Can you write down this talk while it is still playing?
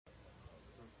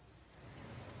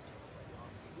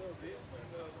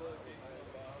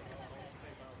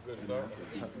Good start.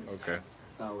 Okay.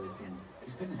 It's always been.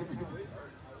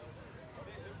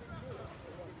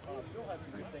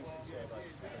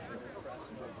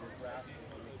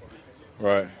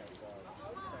 Right.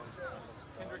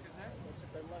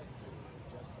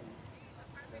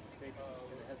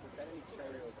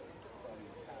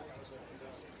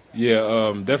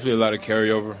 Yeah, definitely a lot of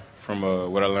carryover from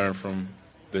what I learned from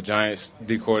the Giants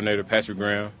D coordinator Patrick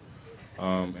Graham,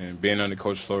 and being under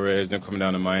Coach Flores, then coming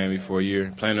down to Miami for a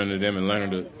year, playing under them and learning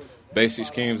the basic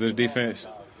schemes of the defense.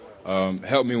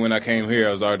 Helped me when I came here.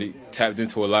 I was already tapped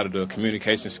into a lot of the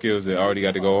communication skills that I already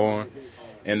got to go on,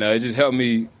 and it just helped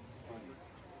me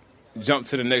jump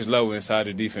to the next level inside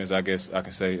the defense, I guess I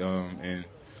can say, and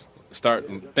start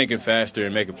thinking faster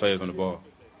and making plays on the ball.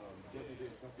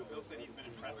 Bill said he's been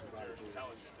impressed with your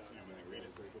intelligence. When they read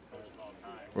it, coach of all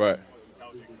time. Right. Most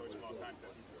intelligent coach of all time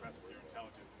says he's impressed with your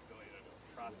intelligence and ability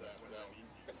to process what that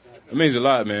means to you. It means a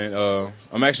lot, man.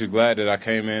 I'm actually glad that I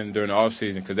came in during the off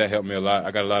season because that helped me a lot.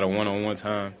 I got a lot of one-on-one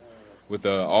time with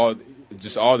all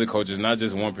the coaches, not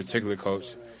just one particular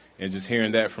coach, and just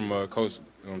hearing that from Coach,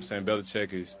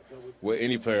 Belichick is what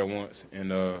any player wants,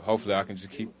 and hopefully I can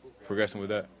just keep progressing with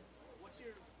that. What's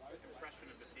your impression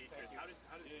of the Patriots? How does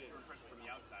your impression from the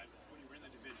outside, when you were in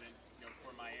the division, for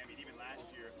Miami, and even last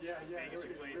year, Vegas,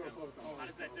 you played them. How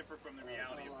does that differ from the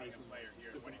reality of being a player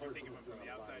here? What did you think of them from the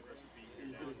outside versus being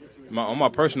here now? On my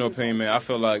personal opinion, man, I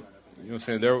feel like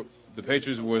the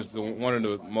Patriots was one of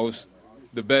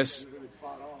the best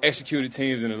executed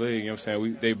teams in the league.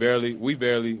 We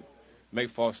barely make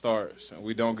false starts.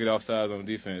 We don't get offsides on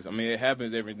defense. I mean, it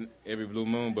happens every blue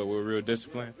moon, but we're real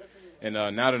disciplined. And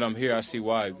now that I'm here, I see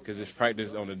why, because it's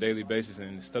practice on a daily basis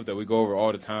and stuff that we go over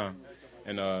all the time.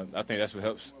 And I think that's what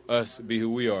helps us be who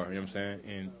we are,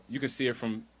 And you can see it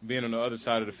from being on the other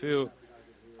side of the field.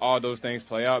 All those things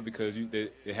play out because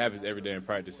it happens every day in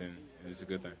practice, and it's a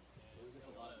good thing.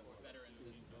 A lot of veterans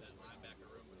in that linebacker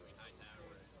room between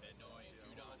Hightower and Van Noy and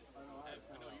Judon.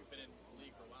 I know you've been in the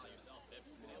league for a while yourself. Have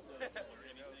you been able to learn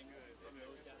anything from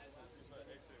those guys?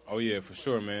 Oh, yeah, for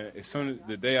sure, man. As soon as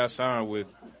the day I signed with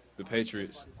the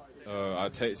Patriots, I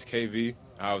texted KV.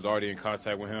 I was already in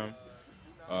contact with him.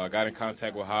 Got in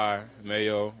contact with High,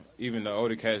 Mayo, even the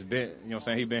older cats.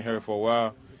 He been here for a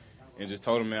while, and just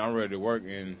told him, man, I'm ready to work,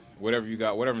 and whatever you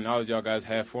got, whatever knowledge y'all guys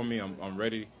have for me, I'm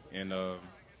ready, and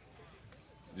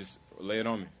just lay it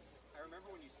on me. I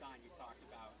remember when you signed, you talked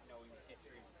about knowing the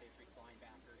history of the Patriots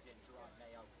linebackers and Gerard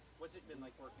Mayo. What's it been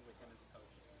like working with him as a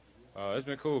coach? It's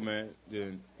been cool, man.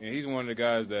 And he's one of the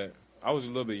guys that I was a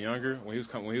little bit younger when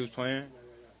he was playing,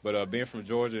 but being from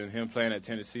Georgia and him playing at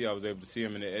Tennessee, I was able to see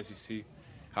him in the SEC,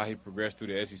 how he progressed through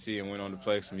the SEC and went on to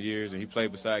play some years. And he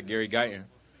played beside Gary Guyton.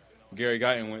 Gary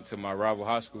Guyton went to my rival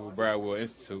high school, Bradwell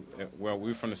Institute. Well,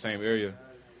 we're from the same area.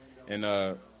 And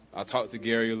I talked to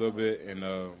Gary a little bit,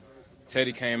 and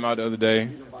Teddy came out the other day.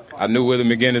 I knew Willie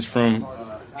McGinnis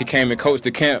he came and coached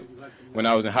the camp when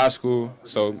I was in high school.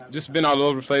 So just been all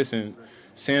over the place and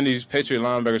seeing these Patriot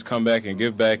linebackers come back and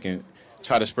give back and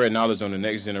try to spread knowledge on the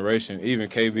next generation, even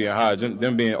KB and Hodge,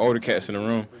 them being older cats in the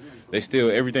room, they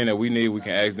still, everything that we need, we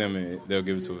can ask them and they'll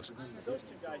give it to us. Those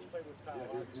two guys you played with Kyle,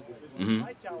 obviously. Mm-hmm.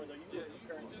 Hightower, though, you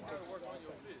work on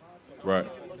your fit.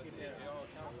 Right.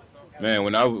 Man,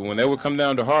 when they would come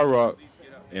down to Hard Rock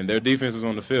and their defense was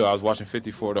on the field, I was watching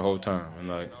 54 the whole time.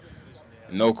 And,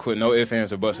 no ifs,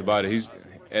 ands, or buts about it.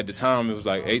 At the time, it was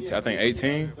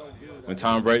 18, when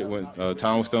Tom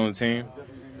was still on the team.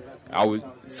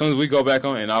 As soon as we go back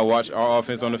on, and I watch our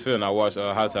offense on the field, and I watch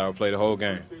Hightower play the whole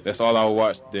game. That's all I would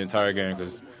watch the entire game,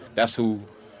 because that's who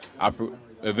I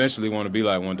eventually want to be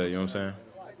like one day. You know what I'm saying?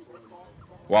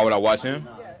 Why would I watch him?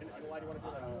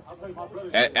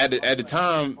 At the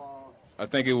time, I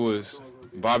think it was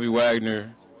Bobby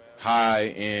Wagner,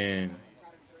 High, and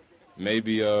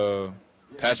maybe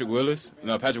Patrick Willis.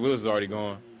 No, Patrick Willis is already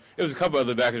gone. It was a couple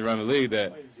other backers around the league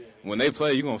that when they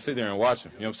play, you're going to sit there and watch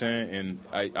him. You know what I'm saying? And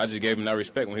I just gave him that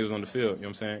respect when he was on the field. You know what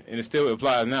I'm saying? And it still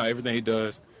applies now. Everything he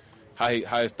does, how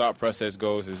his thought process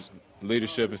goes, his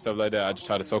leadership and stuff like that, I just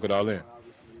try to soak it all in. How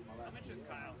much has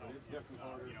Kyle helped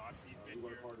you? Obviously he's been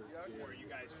here before you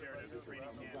guys shared a training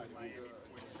camp in Miami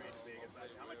before you trained in Vegas.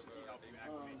 How much has he helped you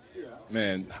acclimate to you?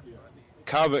 Man,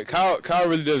 Kyle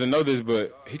really doesn't know this,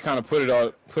 but he kind of put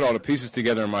all the pieces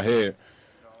together in my head.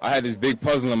 I had this big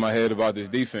puzzle in my head about this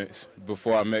defense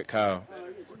before I met Kyle,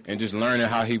 and just learning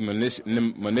how he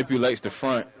manipulates the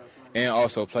front and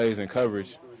also plays in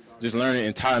coverage. Just learning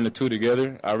and tying the two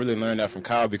together. I really learned that from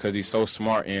Kyle because he's so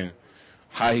smart in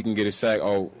how he can get a sack.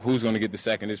 Oh, who's going to get the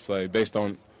sack in this play based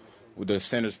on the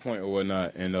center's point or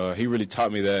whatnot. And he really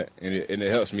taught me that, and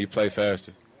it helps me play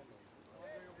faster.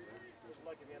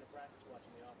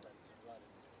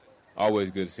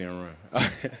 always good to see him run. Thinking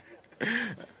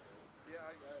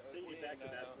back to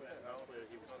that last play that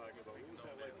he was talking about, what was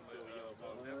that like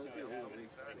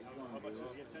how much does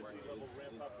the intensity level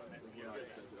ramp up from next year?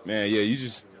 Man, yeah, you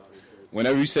just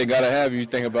whenever you say gotta have you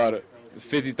think about it.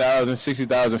 50,000,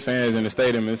 60,000 fans in the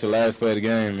stadium, and it's the last play of the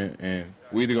game, and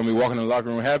we either gonna be walking in the locker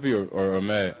room happy or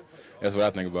mad. That's what I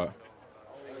think about.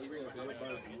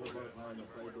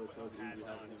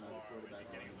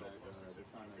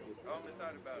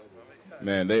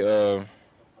 Man, we're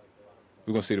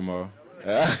gonna see tomorrow.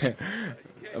 I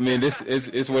mean, this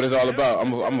is what it's all about.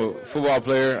 I'm a football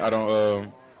player. I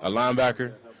don't a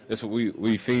linebacker. That's what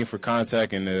we feed for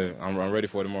contact, and I'm ready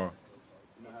for tomorrow.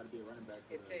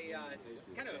 It's a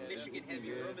kind of a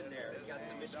Michigan-heavy room in there. You got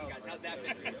some Michigan guys. How's that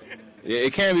been for you? Yeah,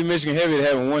 it can't be Michigan heavy. They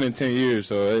haven't won in 10 years.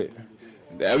 So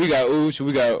we got Ooch,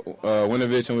 we got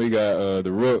Winovich, and we got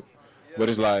the Rook. But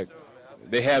it's like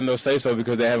they have no say-so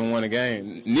because they haven't won a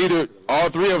game. All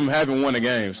three of them haven't won a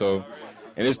game. So,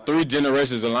 and it's 3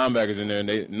 generations of linebackers in there,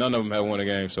 and none of them have won a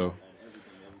game. So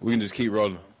we can just keep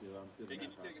rolling. Hey, can you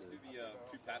take us through the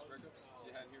 2 pass breakups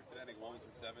you had here today? I think one was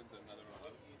in 7s and another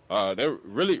one 11s. They're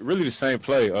really the same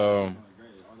play.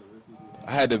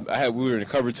 We were in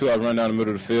cover 2. I run down the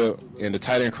middle of the field, and the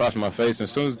tight end crossed my face. And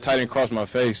as soon as the tight end crossed my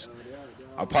face,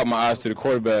 I popped my eyes to the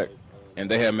quarterback, and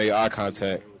they had made eye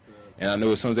contact. And I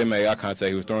knew as soon as they made eye contact,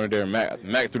 he was throwing it there.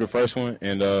 Mac threw the first one,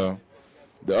 and the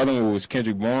other one was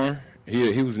Kendrick Bourne.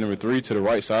 He was number 3 to the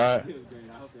right side.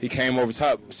 He came over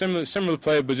top, similar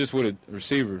play, but just with a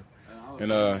receiver.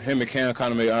 And him and Cam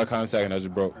kind of made eye contact, and I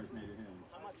just broke. How much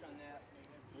on that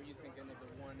were you thinking of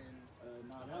the one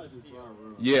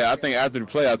in? Yeah, I think after the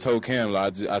play, I told Cam, I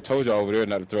told y'all over there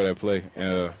not to throw that play,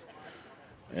 and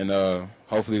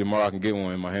hopefully tomorrow I can get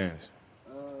one in my hands.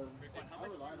 And how much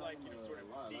do you like, sort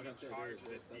of being in charge of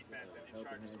this defense and in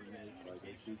charge of sort of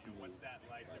communication? And what's that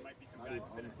like? There might be some guys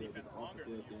who've been in defense longer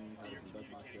that you're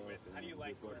communicating with. How do you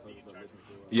like sort of being in charge of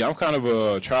it? Yeah, I'm kind of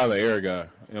a trial and error guy. You know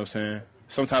what I'm saying?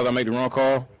 Sometimes I make the wrong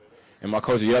call, and my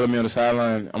coach will yell at me on the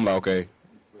sideline. I'm like, okay,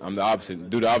 I'm the opposite.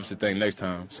 Do the opposite thing next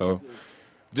time. So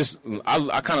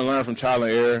I kind of learned from trial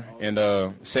and error, and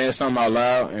saying something out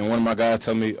loud, and one of my guys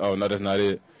tell me, oh, no, that's not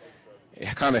it.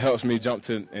 It kind of helps me jump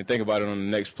to and think about it on the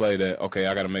next play that, okay,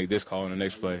 I got to make this call on the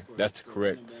next play. That's the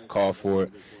correct call for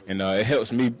it. And it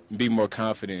helps me be more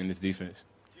confident in this defense.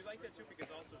 Do you like that too? Because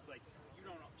also it's like you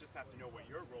don't just have to know what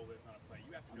your role is on a play.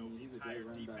 You have to know the entire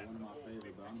defense, the whole big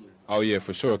picture. Oh, yeah,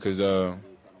 for sure, because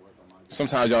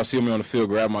sometimes y'all see me on the field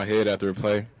grab my head after a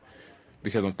play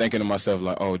because I'm thinking to myself,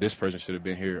 like, oh, this person should have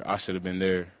been here. I should have been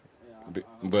there.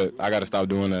 But I got to stop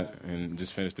doing that and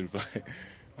just finish through the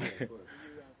play.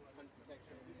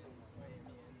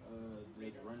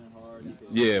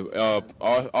 Yeah,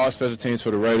 all special teams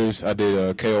for the Raiders. I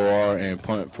did KOR and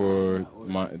punt for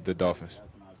the Dolphins.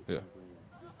 Yeah.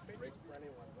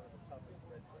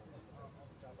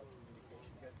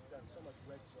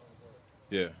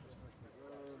 Yeah.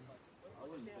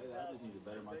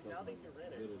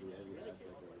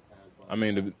 I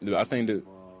mean, I think the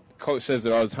coach says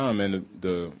it all the time, and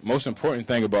the most important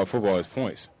thing about football is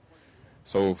points.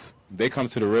 So if they come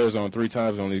to the red zone 3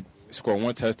 times, only score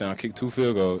 1 touchdown, kick 2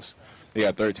 field goals, they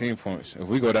got 13 points. If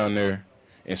we go down there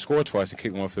and score twice and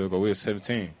kick 1 field goal, we're at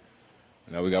 17.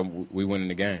 Now we winning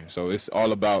the game. So it's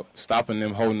all about stopping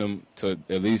them, holding them to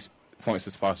at least points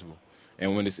as possible.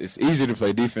 And when it's easy to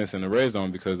play defense in the red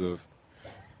zone because of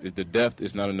the depth.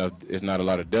 It's not enough. It's not a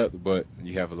lot of depth, but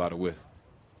you have a lot of width.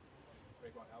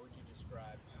 How would you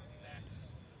describe Mac's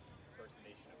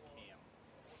impersonation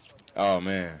of Cam? Oh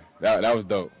man, that was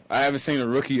dope. I haven't seen a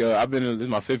rookie. This is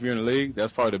my 5th year in the league.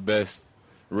 That's probably the best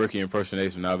rookie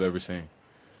impersonation I've ever seen.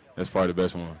 That's probably the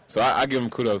best one. So I give him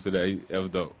kudos to that. That was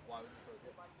dope. Why was it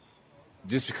so good?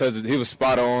 Just because he was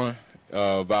spot on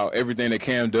about everything that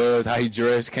Cam does, how he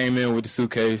dressed, came in with the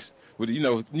suitcase, with you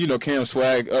know Cam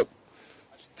swag up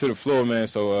to the floor, man.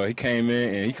 So he came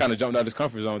in and he kind of jumped out his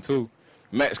comfort zone too.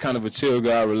 Mac's kind of a chill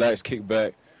guy, relaxed, kick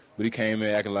back, but he came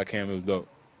in acting like Cam. It was dope.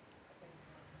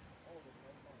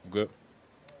 Good.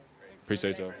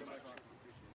 Appreciate y'all.